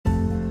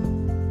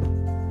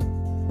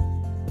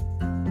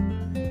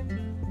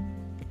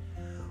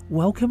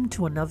Welcome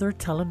to another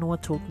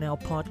Talanoa Talk Now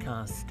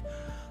podcast,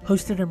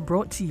 hosted and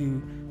brought to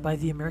you by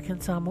the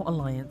American Samoa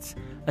Alliance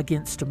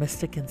Against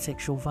Domestic and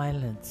Sexual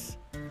Violence.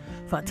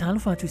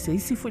 Whaatalo whatu se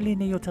isi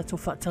fuilene o tato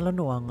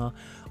whaatalanoanga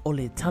o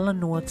le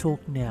Talanoa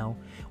Talk Now,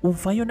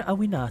 whai ona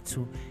awina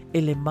atu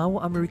e le mau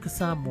Amerika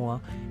Samoa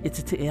e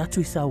te e atu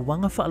I sa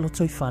wanga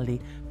whaalotoi whale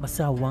ma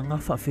sa wanga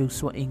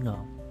whaawhiusua inga.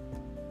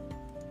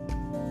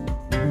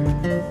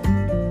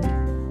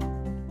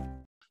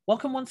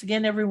 Welcome once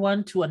again,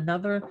 everyone, to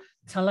another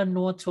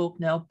Talanoa Talk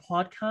Now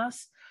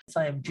podcast.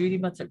 I am Judy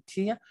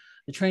Mataptia,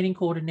 the training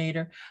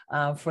coordinator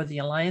for the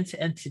Alliance.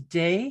 And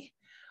today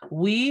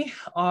we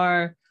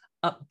are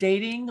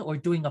updating or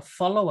doing a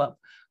follow-up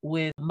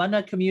with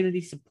Mana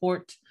Community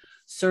Support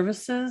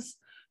Services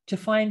to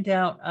find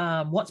out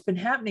what's been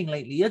happening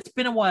lately. It's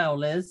been a while,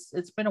 Liz.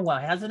 It's been a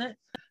while, hasn't it?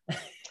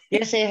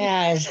 Yes, it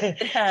has.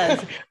 It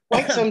has.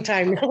 Quite some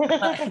time.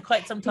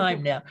 Quite some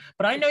time now.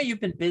 But I know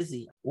you've been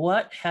busy.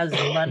 What has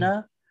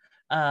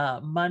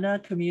Mana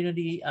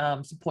Community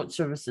Support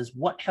Services,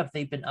 what have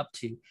they been up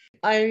to?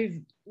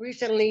 I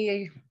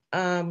recently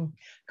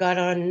got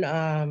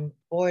on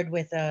board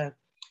with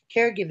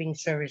caregiving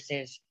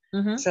services.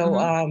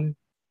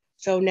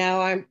 So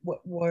now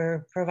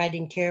we're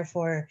providing care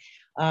for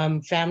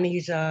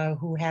families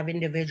who have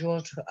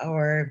individuals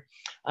or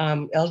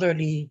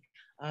elderly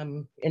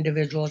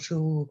individuals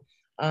who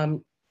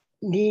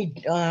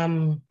need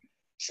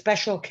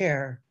special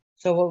care.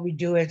 So what we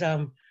do is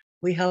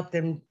we help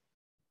them,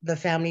 the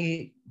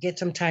family, get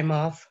some time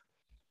off,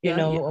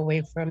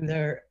 away from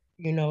their,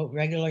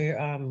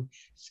 regular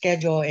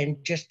schedule,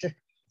 and just to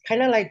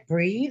kind of like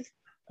breathe.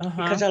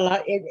 Because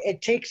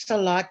it takes a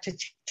lot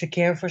to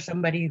care for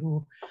somebody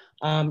who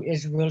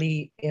is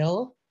really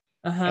ill.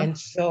 And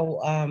so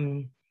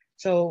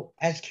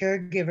as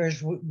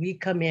caregivers, we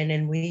come in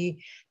and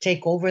we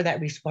take over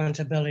that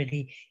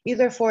responsibility,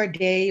 either for a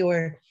day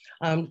or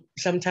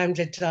sometimes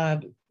it's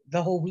the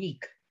whole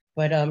week.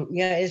 But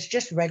it's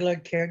just regular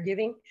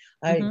caregiving,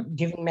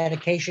 giving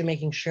medication,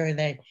 making sure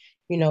that,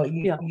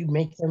 you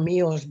make their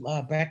meals,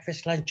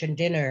 breakfast, lunch, and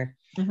dinner,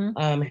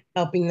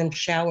 helping them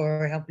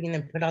shower, helping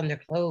them put on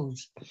their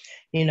clothes.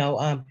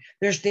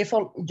 There's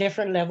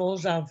different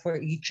levels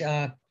for each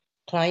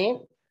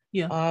client.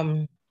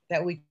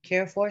 That we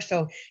care for.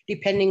 So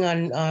depending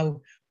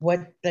on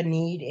what the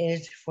need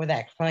is for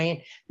that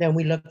client, then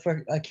we look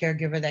for a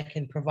caregiver that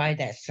can provide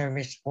that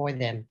service for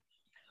them.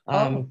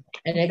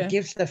 It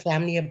gives the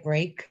family a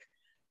break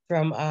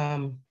from,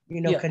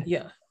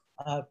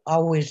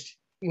 always,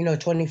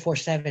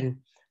 24/7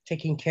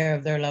 taking care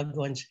of their loved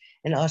ones.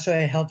 And also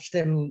it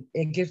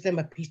gives them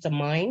a peace of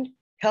mind,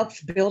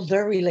 helps build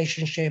their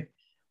relationship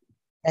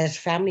as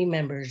family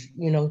members,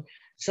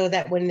 so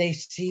that when they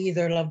see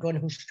their loved one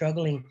who's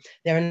struggling,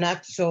 they're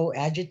not so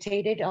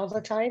agitated all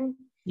the time.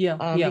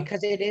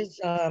 Because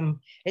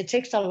it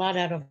takes a lot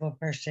out of a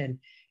person.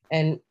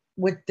 And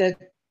with the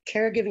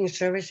caregiving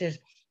services,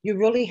 you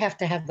really have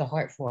to have the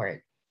heart for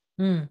it.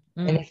 And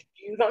if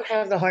you don't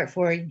have the heart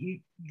for it, you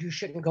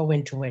shouldn't go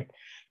into it.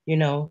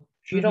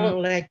 If you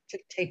don't like to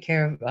take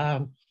care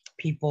of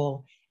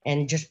people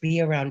and just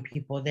be around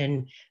people,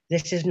 then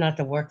this is not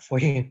the work for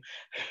you.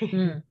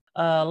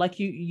 Like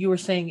you were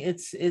saying,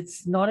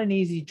 it's not an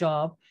easy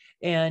job,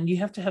 and you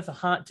have to have the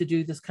heart to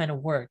do this kind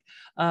of work.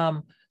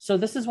 So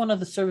this is one of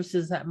the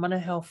services that Mana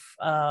Health,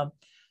 Mana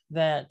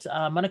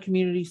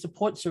Community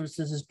Support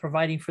Services is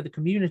providing for the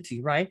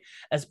community, right?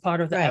 As part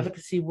of the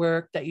advocacy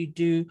work that you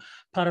do,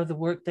 part of the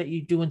work that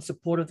you do in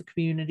support of the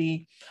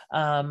community,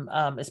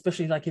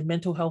 especially like in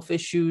mental health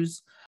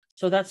issues.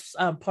 So that's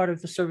part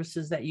of the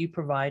services that you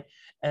provide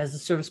as a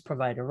service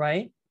provider,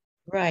 right?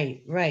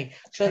 Right.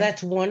 So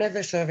that's one of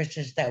the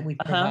services that we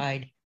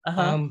provide.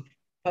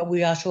 But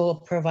we also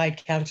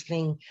provide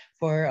counseling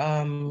for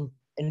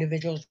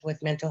individuals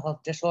with mental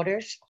health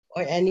disorders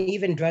and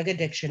even drug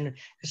addiction.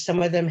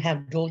 Some of them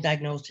have dual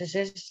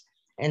diagnoses.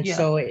 And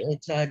so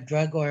it's a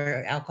drug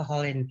or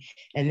alcohol and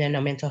then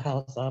a mental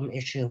health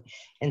issue.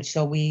 And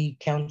so we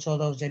counsel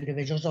those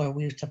individuals, or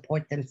we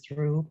support them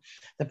through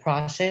the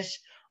process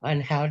on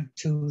how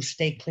to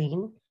stay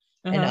clean.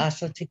 And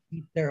also to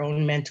keep their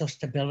own mental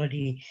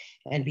stability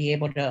and be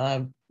able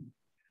to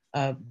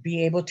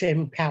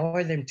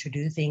empower them to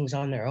do things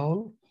on their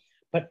own,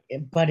 but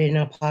in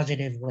a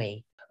positive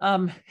way.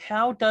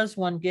 How does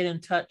one get in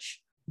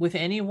touch with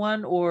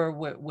anyone or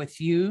with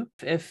you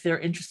if they're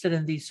interested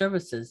in these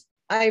services?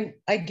 I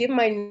give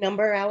my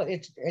number out.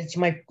 It's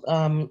my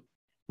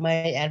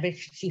my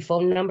advocacy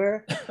phone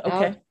number,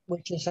 out,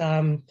 which is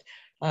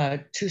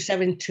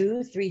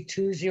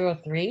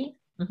 272-3203.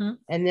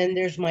 And then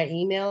there's my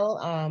email,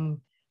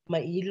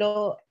 my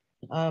elo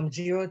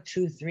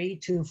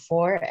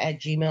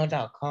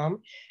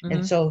 02324@gmail.com.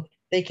 And so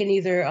they can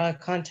either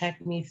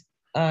contact me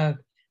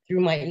through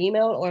my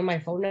email or my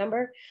phone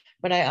number.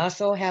 But I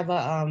also have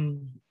a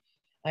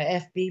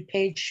FB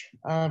page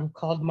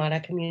called Mana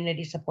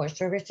Community Support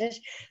Services.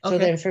 So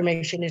the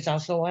information is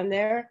also on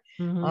there.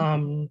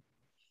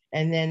 And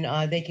then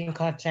they can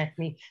contact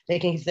me. They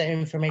can get the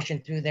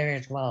information through there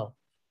as well.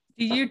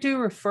 Do you do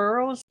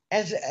referrals?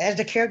 as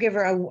a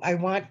caregiver, I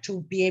want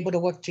to be able to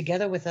work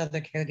together with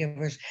other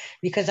caregivers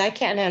because I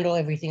can't handle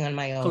everything on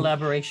my own.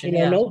 Collaboration,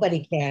 yeah.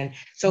 Nobody can.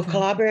 So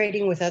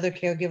collaborating with other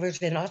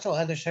caregivers and also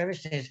other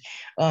services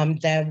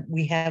that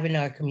we have in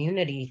our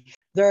community.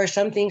 There are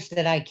some things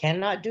that I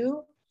cannot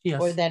do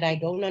or that I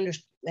don't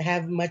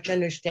have much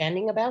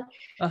understanding about.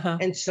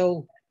 And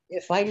so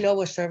if I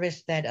know a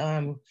service that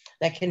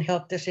that can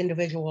help this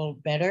individual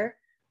better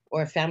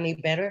or family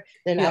better,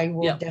 then I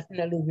will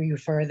definitely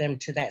refer them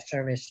to that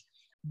service.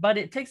 But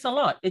it takes a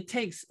lot.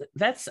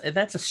 That's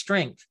a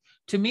strength.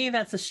 To me,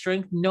 that's a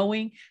strength,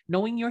 knowing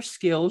your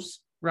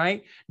skills,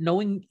 right?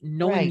 Knowing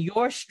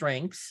your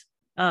strengths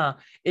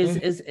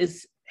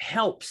is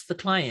helps the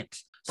client.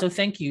 So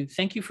thank you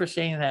for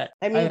saying that.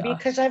 I mean,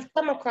 because I've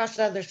come across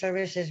other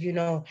services,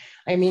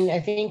 I mean, I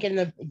think in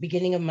the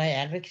beginning of my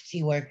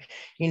advocacy work,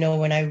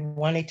 when I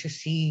wanted to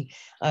see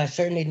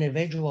certain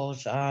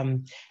individuals,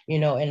 and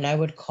I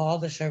would call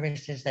the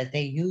services that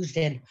they used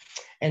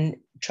and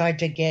try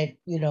to get,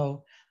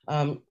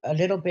 a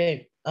little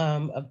bit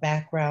of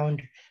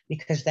background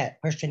because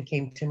that person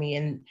came to me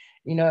and,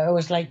 it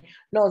was like,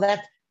 no,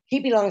 he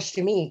belongs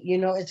to me.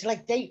 It's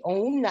like they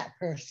own that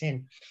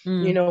person,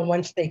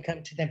 once they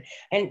come to them.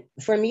 And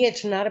for me,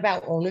 it's not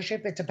about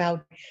ownership. It's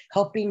about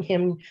helping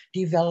him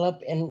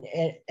develop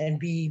and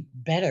be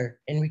better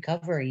in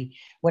recovery,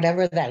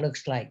 whatever that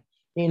looks like.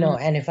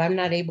 And if I'm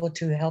not able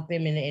to help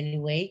him in any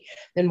way,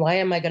 then why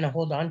am I going to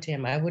hold on to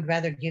him? I would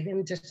rather give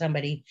him to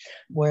somebody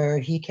where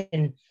he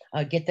can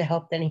get the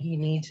help that he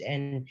needs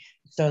and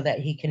so that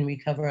he can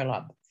recover a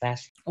lot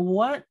faster.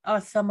 What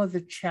are some of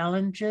the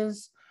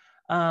challenges?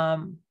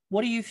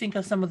 What do you think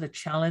are some of the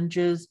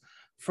challenges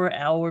for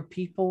our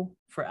people,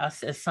 for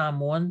us as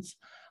Samoans,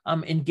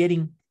 in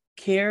getting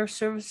care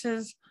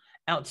services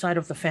outside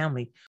of the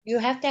family? You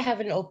have to have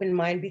an open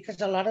mind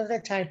because a lot of the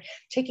time,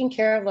 taking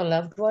care of a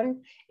loved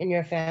one in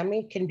your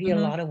family can be a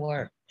lot of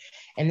work.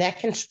 And that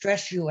can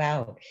stress you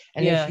out.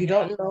 And if you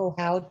don't know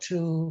how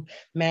to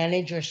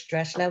manage your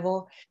stress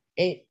level,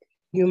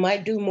 you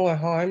might do more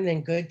harm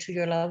than good to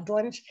your loved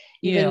ones,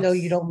 even though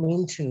you don't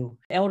mean to.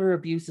 Elder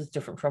abuse is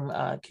different from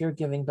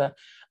caregiving, but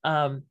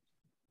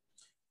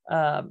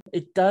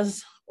it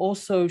does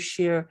also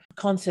share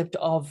concept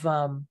of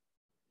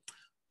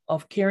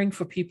caring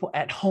for people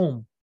at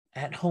home,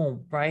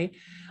 right?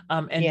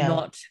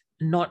 And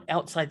not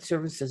outside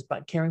services,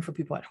 but caring for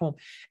people at home.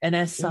 And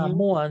as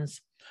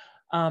Samoans,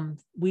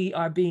 we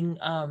are being,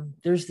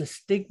 there's the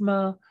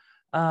stigma,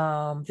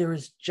 there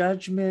is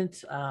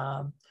judgment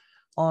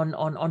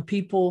on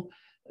people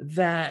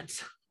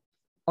that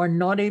are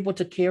not able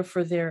to care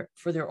for their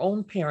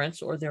own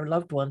parents or their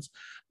loved ones,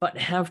 but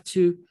have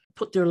to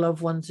put their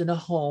loved ones in a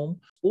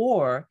home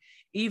or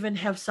even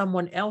have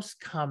someone else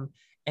come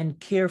and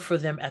care for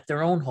them at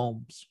their own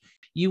homes.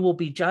 You will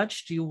be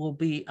judged. You will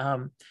be,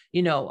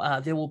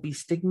 there will be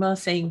stigma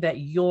saying that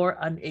you're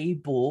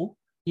unable,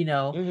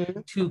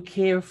 to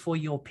care for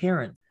your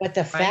parents. But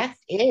the fact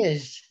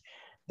is,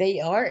 they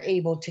are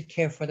able to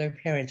care for their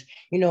parents.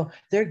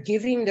 They're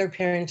giving their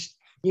parents,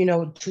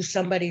 to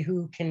somebody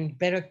who can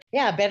better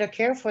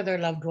care for their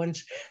loved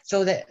ones,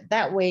 so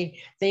that way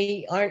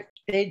they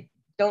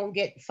don't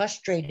get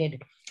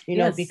frustrated,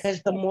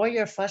 because the more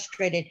you're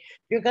frustrated,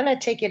 you're going to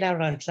take it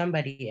out on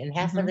somebody. And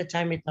half of the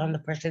time it's on the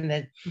person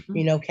that,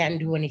 can't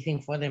do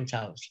anything for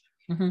themselves,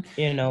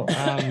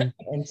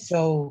 and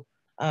so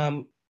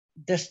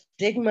the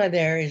stigma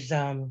there is,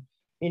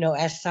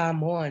 as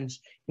Samoans,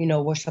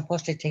 we're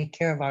supposed to take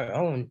care of our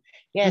own.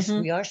 Yes,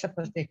 we are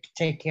supposed to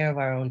take care of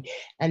our own.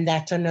 And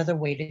that's another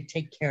way to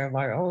take care of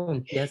our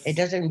own. Yes. It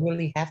doesn't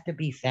really have to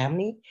be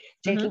family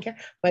taking care,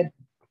 but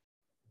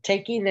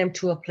taking them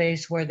to a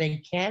place where they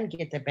can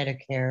get the better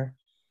care,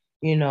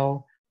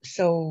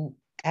 So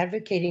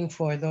advocating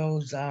for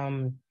those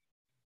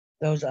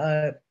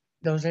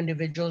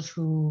individuals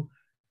who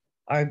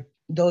are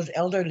those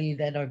elderly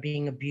that are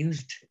being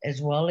abused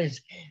as well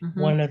is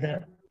one of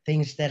the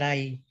things that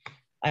I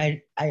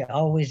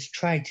always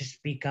try to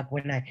speak up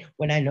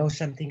when I know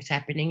something's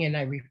happening and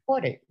I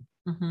report it.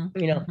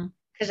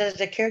 Because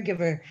as a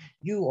caregiver,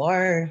 you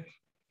are,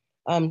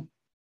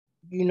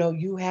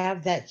 you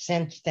have that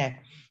sense that,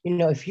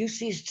 if you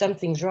see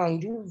something's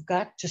wrong, you've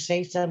got to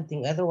say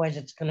something. Otherwise,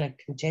 it's going to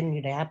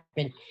continue to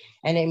happen,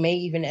 and it may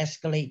even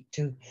escalate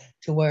to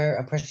where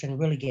a person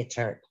really gets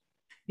hurt.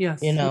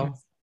 Yes.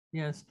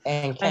 Yes.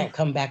 And can't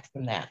come back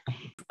from that.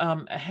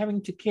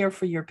 Having to care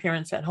for your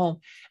parents at home.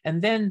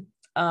 And then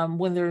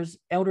when there's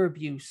elder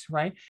abuse,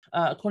 right?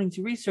 According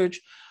to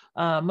research,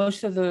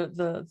 most of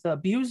the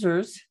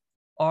abusers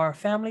are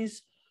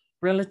families,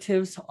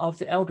 relatives of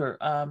the elder.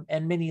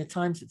 And many a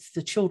times it's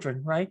the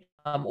children, right?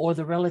 Or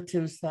the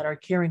relatives that are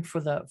caring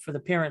for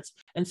the parents.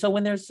 And so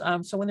when there's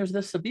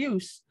this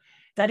abuse,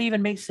 that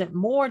even makes it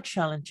more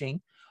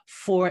challenging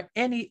for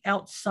any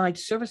outside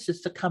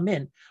services to come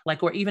in,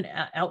 or even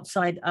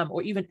outside,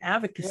 or even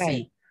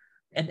advocacy,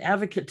 an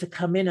advocate to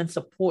come in and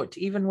support,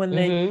 even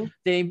when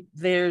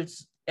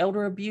there's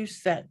elder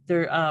abuse that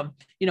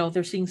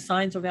they're seeing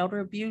signs of elder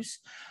abuse.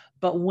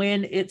 But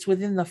when it's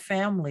within the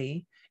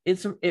family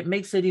it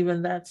makes it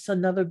even, that's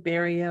another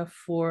barrier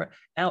for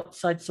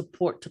outside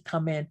support to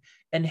come in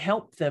and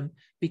help them,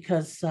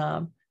 because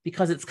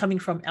it's coming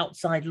from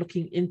outside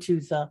looking into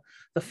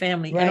the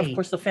family. And of Right.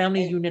 course, the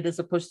family And unit is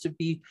supposed to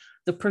be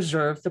the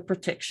preserve, the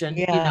protection,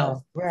 yeah,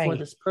 for right.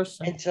 this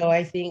person. And so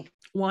I think,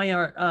 Why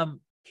are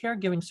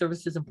caregiving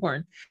services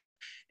important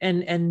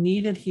and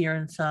needed here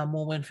in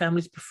Samoa when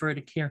families prefer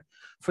to care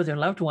for their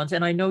loved ones?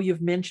 And I know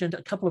you've mentioned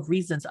a couple of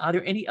reasons. Are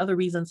there any other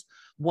reasons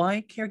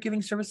why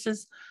caregiving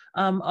services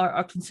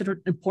are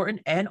considered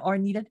important and are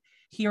needed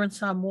here in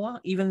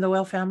Samoa, even though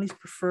our families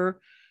prefer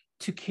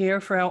to care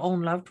for our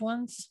own loved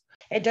ones?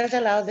 it does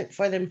allow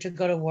for them to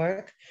go to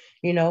work,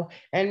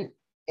 and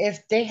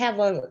if they have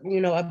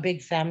a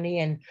big family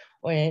and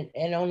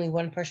only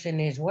one person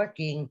is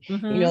working,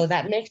 Mm-hmm.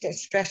 that makes it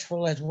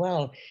stressful as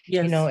well,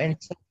 Yes. and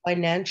so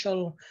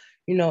financial,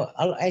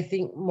 I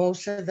think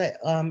most of the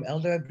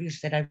elder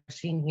abuse that I've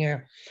seen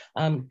here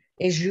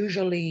is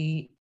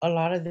usually a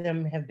lot of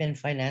them have been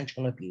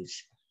financial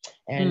abuse,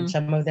 and Mm.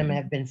 some of them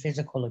have been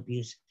physical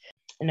abuse.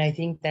 And I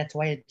think that's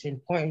why it's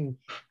important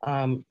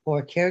for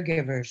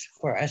caregivers,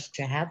 for us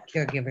to have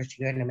caregivers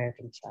here in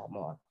American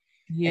Samoa,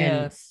 and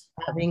Yes.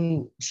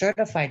 having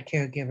certified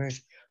caregivers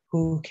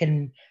who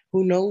can,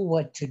 who know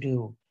what to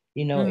do,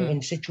 Mm.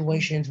 in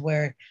situations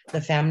where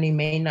the family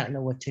may not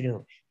know what to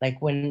do, like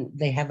when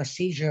they have a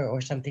seizure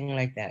or something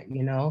like that,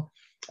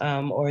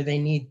 or they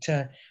need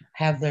to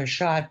have their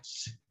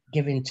shots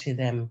given to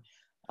them,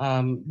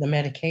 the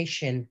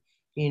medication,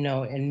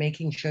 and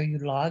making sure you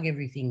log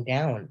everything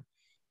down,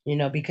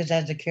 because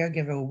as a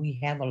caregiver, we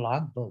have a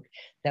logbook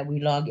that we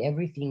log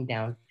everything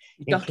down,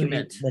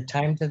 including Document. the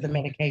times of the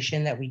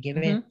medication that we give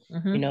it,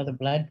 Mm-hmm. Mm-hmm. the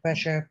blood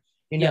pressure,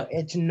 Yep.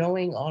 it's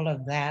knowing all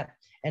of that,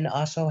 and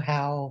also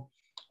how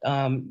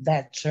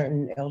that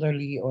certain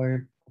elderly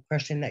or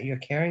person that you're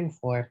caring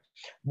for,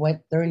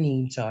 what their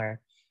needs are,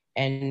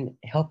 and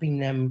helping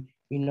them,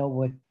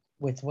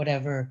 with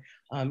whatever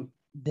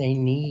they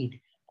need,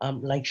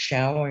 like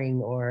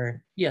showering,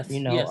 or, Yes.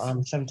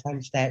 Yes.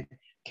 sometimes that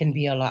can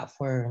be a lot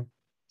for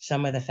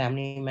some of the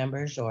family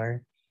members,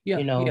 or Yeah.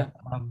 you Yeah.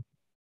 know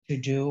to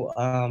do,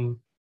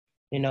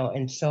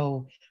 and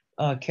so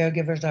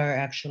caregivers are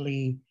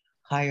actually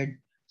hired.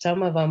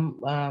 Some of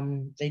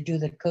them, they do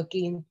the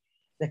cooking,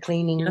 the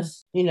cleaning,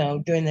 Yes.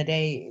 during the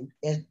day,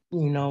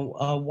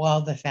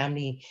 while the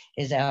family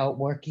is out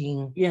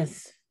working,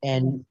 Yes.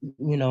 and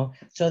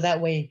so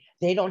that way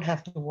they don't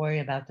have to worry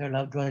about their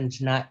loved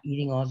ones not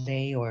eating all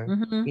day, or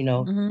Mm-hmm.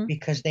 Mm-hmm.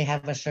 because they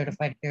have a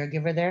certified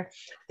caregiver there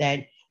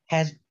that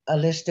has a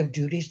list of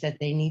duties that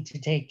they need to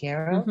take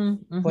care of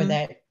Mm-hmm. for Mm-hmm.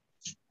 that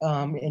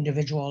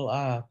individual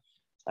uh,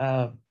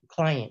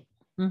 client.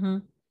 Mm-hmm.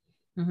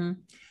 Mm-hmm. So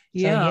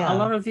Yeah, a yeah.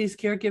 lot of these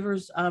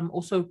caregivers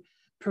also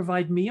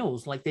provide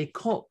meals, like they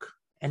cook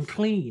and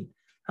clean,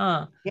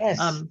 huh? Yes.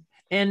 Um,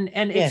 and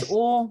it's Yes.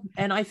 all,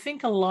 and I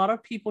think a lot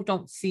of people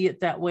don't see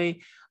it that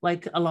way.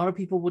 Like a lot of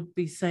people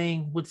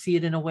would see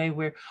it in a way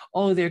where,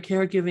 oh, they're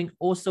caregiving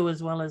also,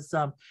 as well as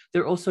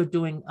they're also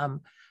doing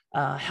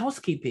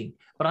housekeeping.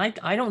 But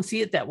I don't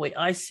see it that way.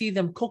 I see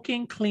them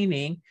cooking,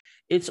 cleaning.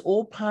 It's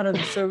all part of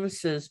the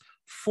services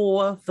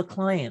for the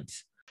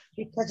clients.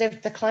 Because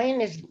if the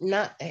client is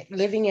not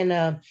living in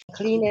a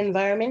clean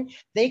environment,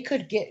 they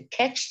could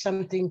catch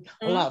something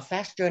a Mhm. lot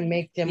faster and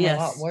make them a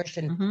lot Yes. worse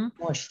and Mm-hmm.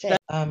 more sick.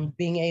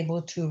 Being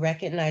able to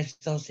recognize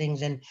those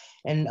things, and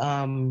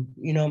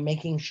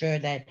making sure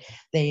that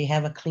they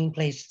have a clean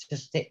place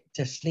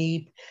to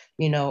sleep.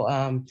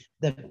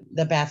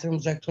 The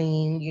bathrooms are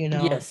clean.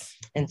 Yes.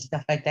 And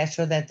stuff like that,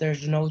 so that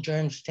there's no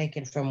germs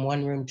taken from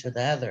one room to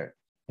the other.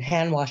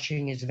 Hand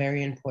washing is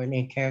very important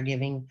in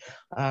caregiving.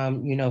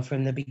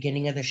 From the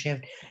beginning of the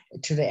shift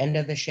to the end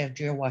of the shift,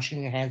 you're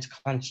washing your hands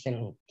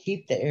constantly.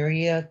 Keep the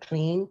area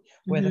clean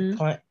where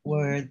Mm-hmm.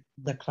 where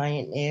the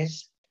client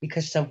is,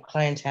 because some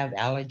clients have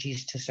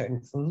allergies to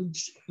certain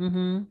foods,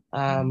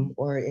 Mm-hmm.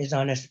 or is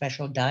on a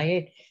special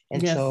diet,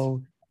 and Yes.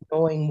 so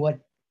knowing what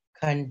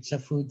kinds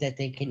of food that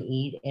they can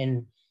eat,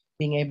 and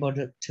being able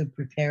to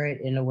prepare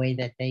it in a way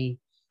that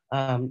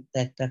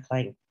that the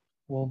client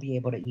will be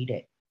able to eat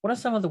it. What are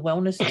some of the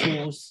wellness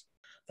tools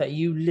that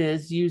you,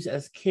 Liz, use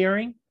as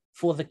caring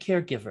for the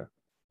caregiver?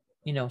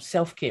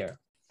 Self-care.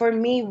 For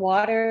me,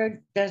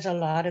 water does a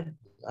lot of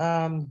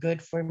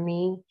good for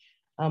me.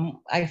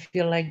 I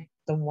feel like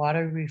the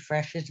water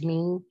refreshes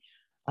me,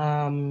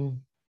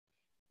 um,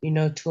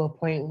 to a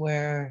point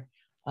where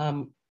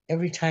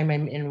every time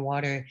I'm in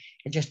water,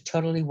 it just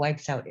totally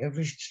wipes out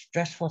every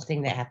stressful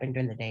thing that happened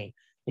during the day.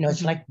 It's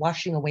Mm-hmm. like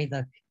washing away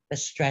the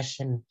stress,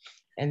 and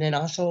then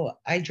also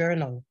I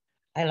journal.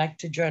 I like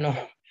to journal.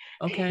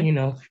 Okay.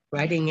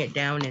 Writing it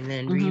down and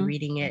then Mm-hmm.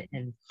 rereading it,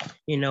 and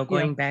Yeah.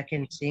 going back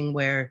and seeing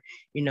where,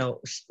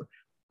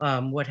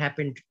 what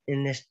happened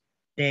in this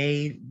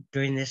day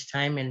during this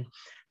time, and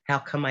how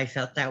come I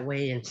felt that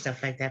way, and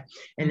stuff like that.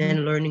 And Mm-hmm.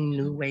 then learning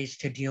new ways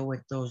to deal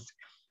with those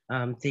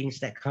things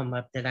that come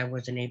up that I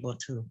wasn't able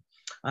to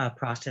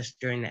process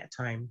during that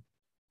time.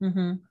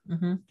 Mm-hmm.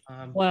 Mm-hmm.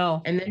 Um,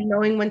 Wow. and then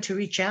knowing when to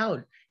reach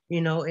out,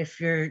 if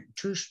you're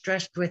too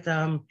stressed with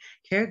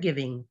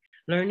caregiving,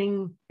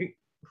 learning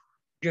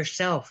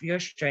yourself, your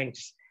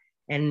strengths,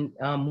 and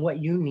what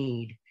you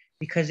need.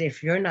 Because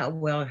if you're not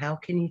well, how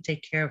can you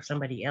take care of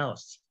somebody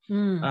else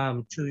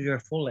to your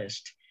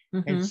fullest?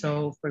 And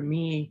so for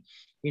me,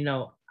 you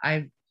know,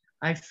 I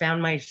I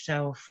found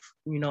myself,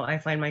 I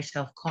find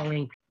myself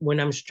calling when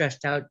I'm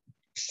stressed out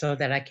so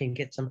that I can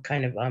get some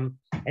kind of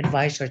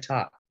advice or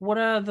talk. What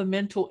are the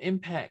mental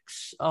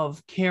impacts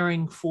of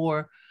caring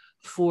for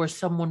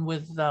someone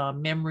with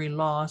memory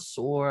loss,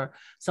 or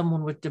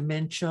someone with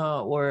dementia,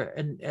 or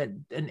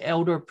an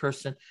elder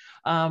person?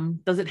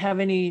 Does it have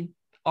any?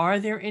 Are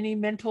there any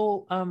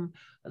mental?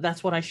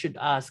 That's what I should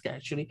ask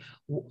actually.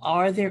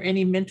 Are there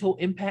any mental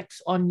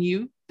impacts on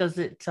you? Does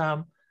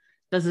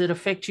it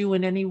affect you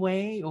in any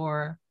way,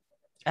 or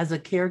as a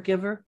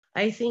caregiver?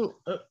 I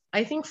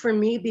think for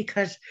me,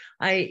 because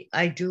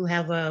I do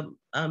have a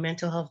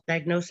mental health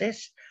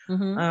diagnosis.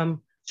 Mm-hmm.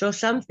 So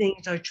some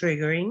things are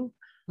triggering,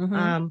 Mm-hmm.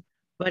 um,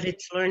 but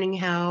it's learning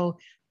how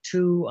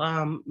to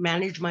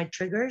manage my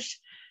triggers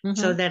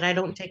so Mm-hmm. that I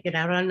don't take it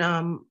out on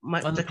On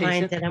the the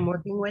client patient. that I'm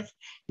working with.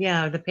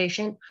 Yeah, the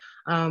patient.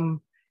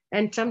 Um,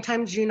 and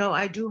sometimes,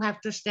 I do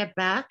have to step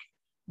back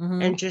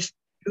Mm-hmm. and just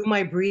do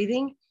my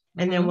breathing.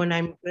 And then Mm-hmm. when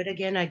I'm good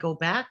again, I go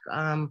back,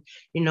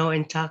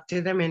 and talk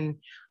to them. And,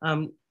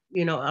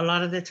 a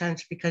lot of the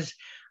times, because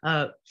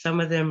some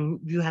of them,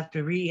 you have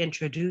to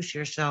reintroduce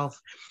yourself,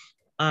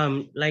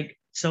 like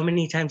so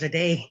many times a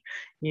day,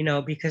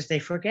 because they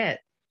forget,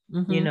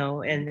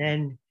 Mm-hmm. and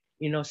then,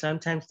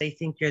 sometimes they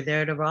think you're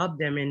there to rob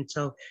them. And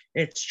so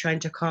it's trying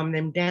to calm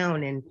them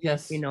down and, you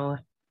Yes.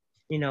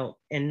 know,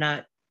 and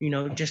not,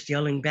 just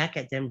yelling back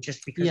at them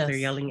just because they're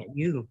Yes. yelling at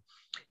you.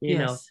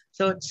 Yes.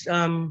 So it's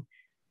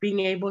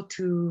being able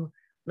to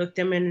look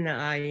them in the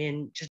eye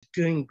and just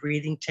doing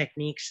breathing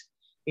techniques,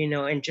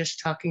 and just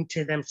talking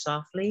to them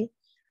softly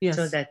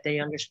so Yes. that they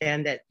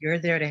understand that you're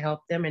there to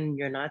help them and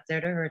you're not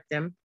there to hurt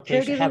them.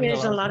 Patient Caregiving having a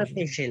is a lot of lot of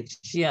patience.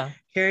 patience. Yeah.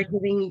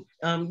 Caregiving,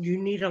 you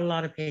need a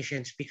lot of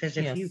patience, because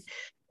if you Yes.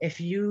 if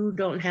you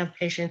don't have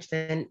patience,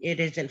 then it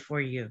isn't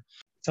for you.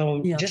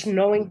 So just Yes.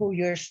 knowing who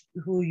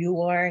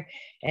you are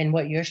and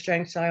what your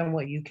strengths are and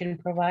what you can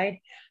provide,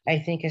 I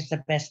think is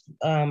the best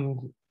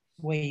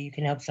way you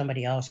can help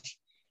somebody else.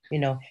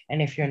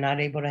 And if you're not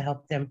able to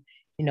help them,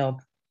 you know,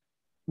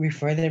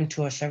 refer them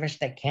to a service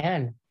that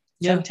can.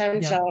 Yeah.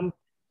 Sometimes Yeah.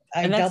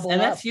 I And that's double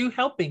and up. that's you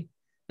helping.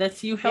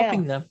 That's you Yeah,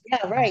 helping them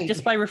yeah, right,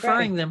 just by right.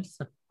 referring them,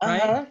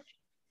 right? Uh-huh.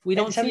 We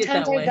And don't see it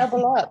sometimes that I way.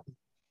 double up,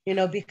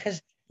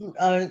 because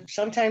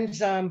sometimes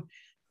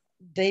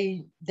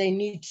they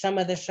need some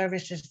of the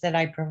services that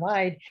I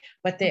provide,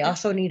 but they Okay.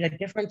 also need a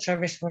different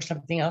service for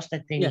something else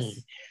that they need.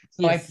 Yes.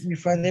 So I Yes.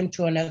 refer them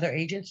to another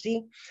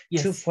agency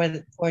Yes.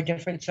 for a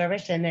different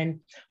service, and then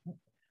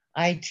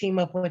I team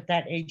up with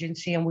that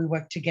agency and we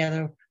work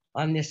together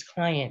on this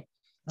client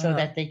so Uh-huh.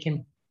 that they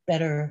can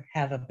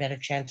have a better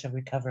chance of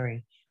recovery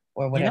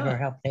or whatever Yeah.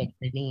 help they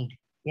need.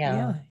 Yeah.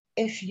 Yeah.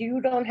 If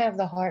you don't have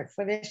the heart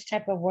for this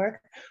type of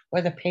work or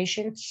the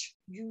patience,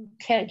 you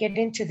can't get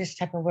into this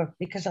type of work,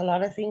 because a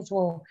lot of things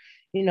will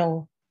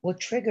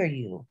trigger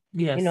you,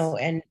 Yes.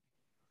 and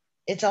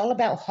it's all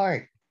about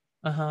heart.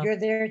 Uh-huh.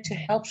 You're there to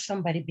help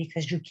somebody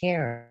because you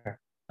care.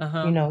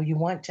 Uh-huh. You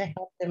want to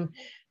help them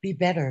be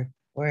better,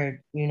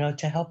 or,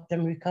 to help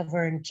them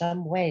recover in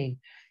some way,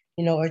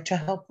 or to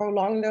help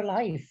prolong their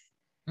life,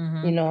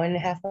 Mm-hmm. and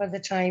half of the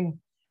time,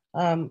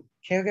 some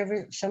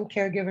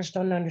caregivers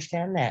don't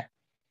understand that,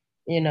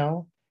 you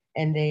know,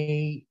 and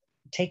they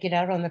take it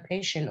out on the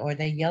patient, or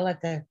they yell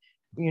at the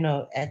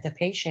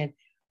patient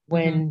Mm-hmm.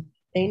 when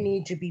they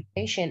need to be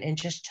patient and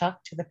just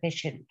talk to the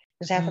patient.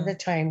 Because half of Mm-hmm. the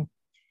time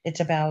it's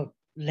about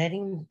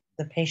letting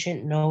the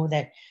patient know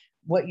that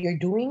what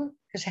you're doing,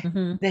 because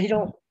Mm-hmm. they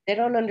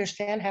don't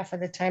understand half of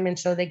the time, and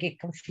so they get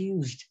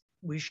confused.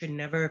 We should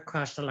never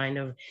cross the line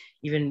of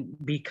even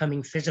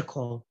becoming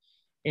physical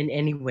in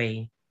any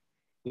way,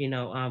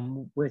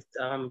 with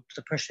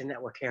the person that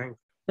we're caring.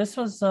 This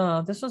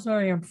was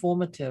very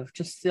informative.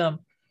 Just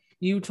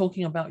you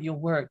talking about your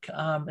work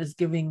is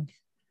giving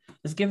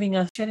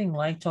us shedding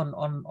light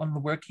on the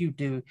work you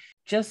do.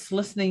 Just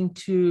listening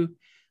to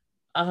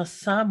a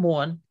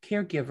Samoan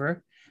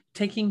caregiver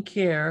taking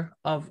care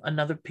of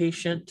another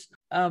patient,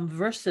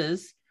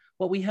 versus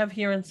what we have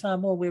here in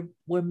Samoa,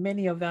 where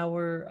many of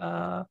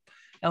our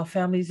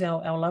families,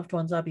 our loved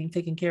ones are being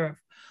taken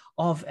care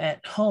of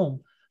at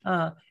home,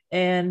 uh,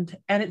 and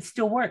it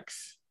still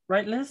works,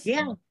 right, Liz?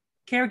 Yeah,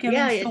 Caregiving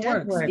yeah, it still does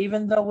works, work.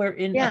 even though we're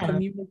in a Yeah,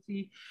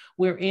 community,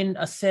 we're in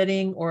a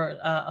setting, or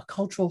a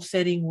cultural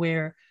setting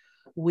where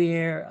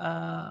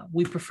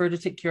we prefer to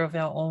take care of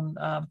our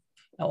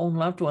own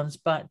loved ones.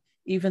 But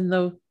even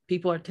though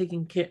people are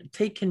taken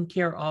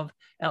care of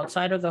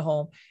outside of the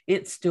home,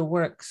 it still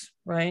works,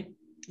 right?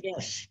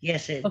 yes,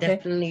 yes, it Okay.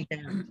 definitely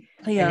does.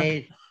 And Yeah.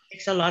 it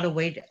takes a lot of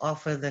weight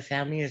off of the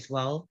family as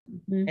well.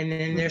 Mm-hmm. And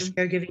then there's Mm-hmm.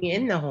 caregiving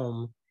in the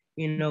home,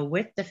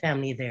 with the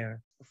family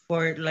there.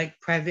 For like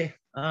private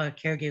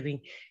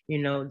caregiving,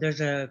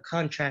 there's a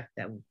contract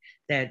that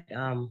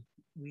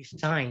we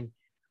sign.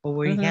 or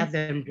we have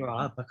them draw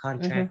up a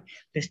contract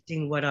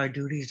listing what our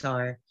duties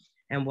are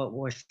and what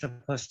we're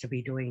supposed to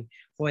be doing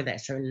for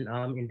that certain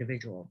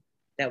individual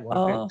that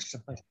we're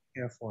supposed to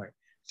care for.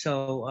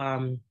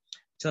 So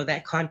so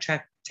that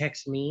contract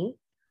protects me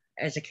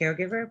as a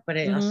caregiver, but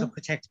it also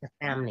protects the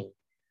family.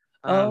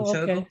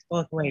 So it goes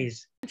both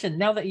ways.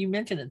 Now that you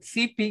mention it,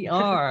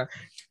 CPR,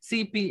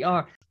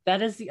 CPR,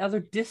 that is the other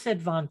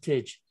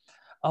disadvantage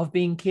of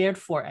being cared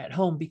for at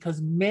home,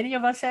 because many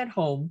of us at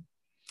home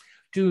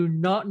do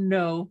not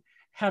know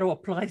how to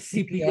apply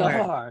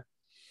CPR,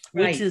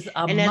 which is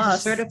a and must. As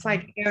a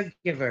certified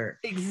caregiver,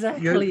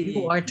 exactly,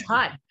 you are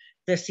taught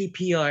the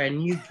CPR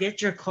and you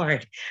get your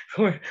card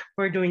for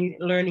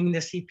learning the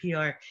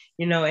CPR,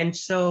 and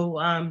so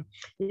and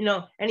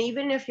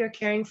even if you're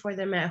caring for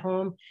them at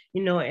home,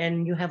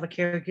 and you have a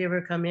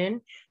caregiver come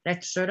in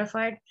that's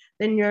certified,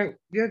 then you're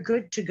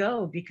good to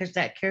go, because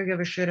that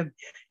caregiver should have,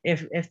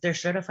 if they're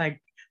certified,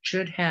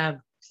 should have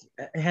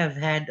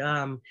had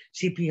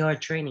CPR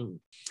training.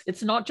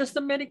 It's not just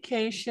the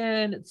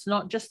medication, it's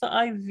not just the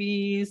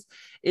IVs,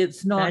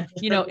 it's not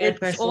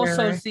it's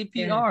also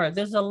CPR.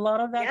 There's a lot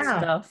of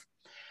that stuff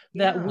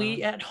that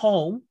we at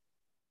home,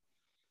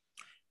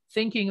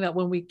 thinking that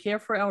when we care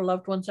for our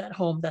loved ones at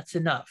home, that's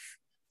enough.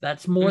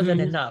 That's more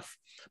than enough.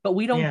 But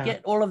we don't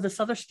get all of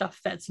this other stuff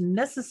that's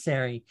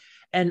necessary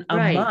and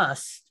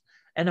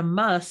a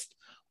must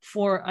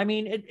for,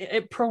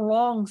 it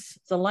prolongs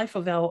the life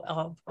of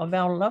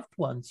our loved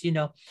ones.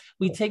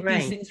 We take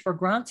these things for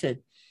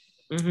granted.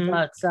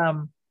 But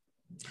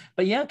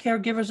yeah,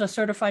 caregivers are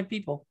certified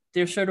people.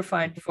 They're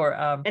certified for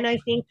and I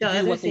think the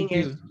other thing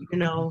is,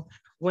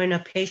 when a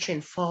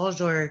patient falls,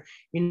 or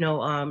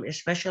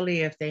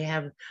especially if they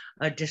have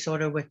a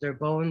disorder with their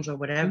bones or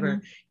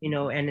whatever,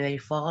 and they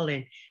fall,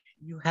 and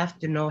you have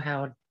to know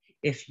how,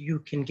 if you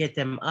can get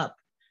them up,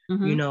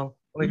 or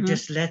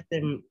just let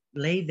them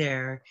lay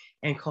there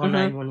and call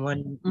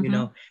 911,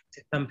 to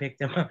come pick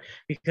them up,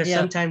 because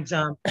sometimes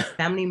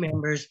family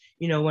members,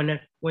 when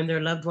their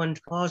loved one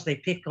falls, they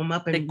pick them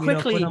up and they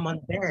quickly put them on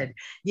the bed.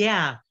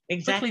 Yeah,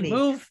 exactly.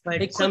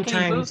 But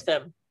sometimes move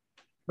them.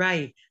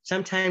 Right.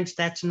 Sometimes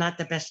that's not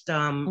the best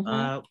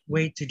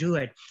way to do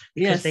it,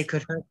 because they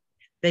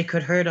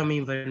could hurt them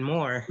even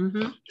more.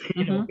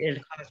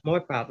 It cause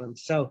more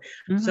problems. So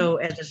so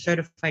as a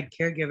certified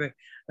caregiver,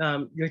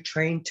 you're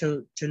trained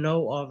to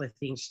know all the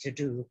things to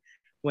do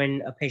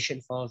when a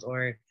patient falls,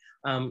 or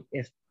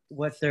if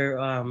what their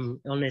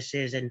illness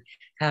is, and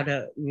how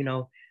to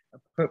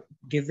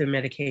give them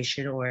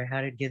medication, or how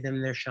to give them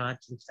their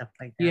shots and stuff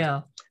like that.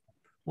 Yeah.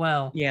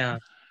 Wow. Yeah.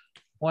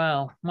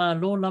 Wow, my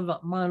Lord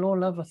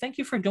lover. Thank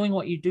you for doing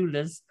what you do,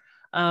 Liz.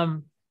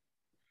 Thank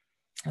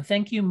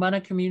you,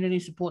 Mana Community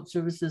Support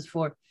Services,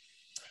 for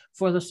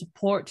the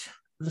support,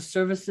 the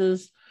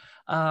services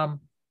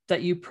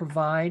that you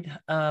provide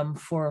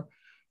for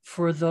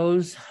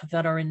those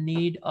that are in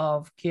need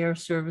of care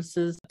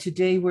services.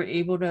 Today, we're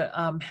able to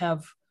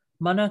have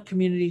Mana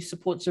Community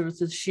Support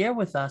Services share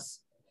with us,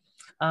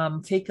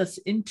 take us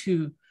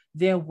into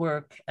their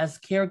work as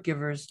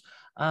caregivers,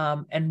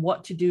 and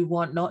what to do,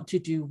 what not to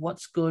do,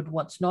 what's good,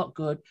 what's not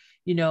good,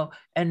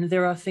 and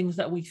there are things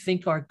that we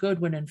think are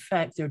good when in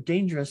fact they're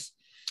dangerous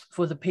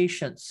for the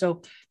patient.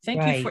 So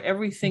thank you for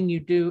everything you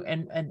do,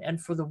 and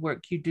for the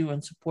work you do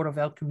in support of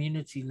our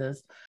community,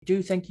 Liz.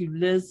 Thank you,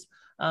 Liz,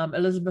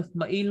 Elizabeth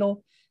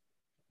Mailo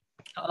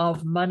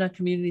of Mana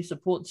Community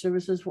Support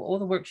Services, for all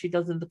the work she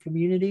does in the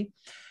community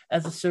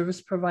as a service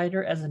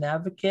provider, as an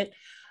advocate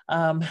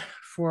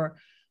for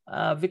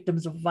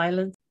victims of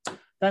violence.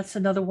 That's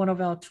another one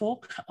of our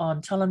talk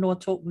on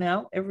Talanoa Talk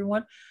Now,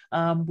 everyone.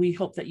 We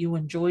hope that you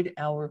enjoyed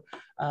our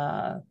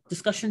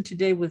discussion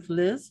today with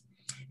Liz.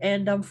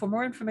 And for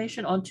more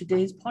information on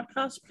today's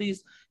podcast,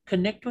 please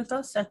connect with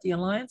us at the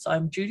Alliance.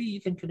 I'm Judy. You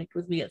can connect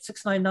with me at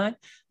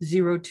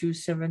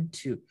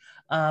 699-0272.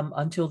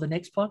 Until the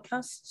next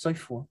podcast, soy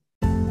for.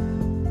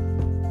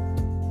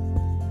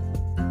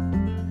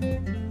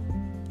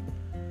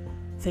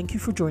 Thank you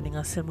for joining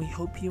us, and we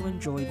hope you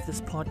enjoyed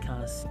this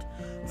podcast.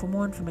 For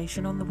more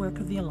information on the work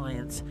of the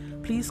Alliance,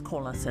 please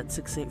call us at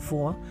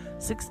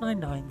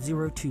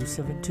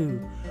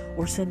 684-699-0272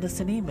 or send us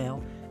an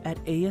email at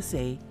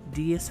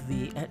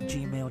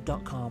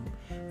asadsv@gmail.com.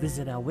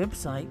 Visit our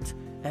website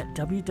at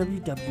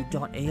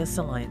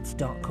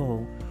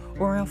www.asalliance.co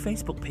or our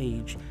Facebook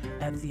page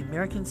at the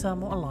American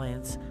Samoa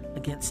Alliance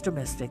Against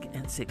Domestic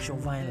and Sexual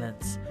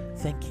Violence.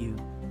 Thank you.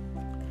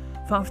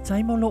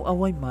 Whaaftai mo lo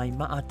awai mai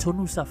ma a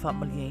tonu sa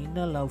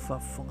whaamaliaina lau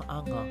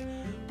whaafungaanga.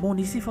 Mo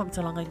nisi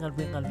whaamtalangai ngal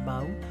wengal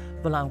mau,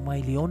 wala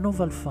mai leono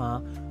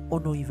valwha,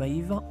 ono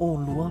iwa o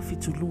lua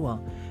fitulua.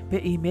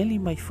 Pe emaili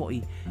mai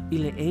foi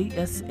ile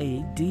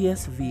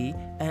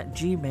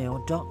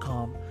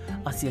asadsv@gmail.com.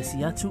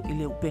 Asiasi atu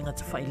ile upenga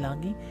te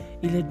whailangi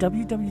ile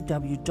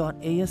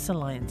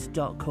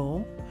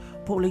www.asalliance.co.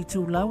 Po le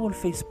tu lau o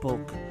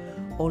Facebook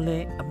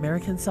ole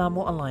American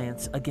Samoa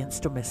Alliance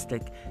Against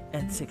Domestic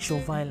and Sexual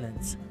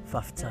Violence.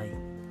 Whaftai.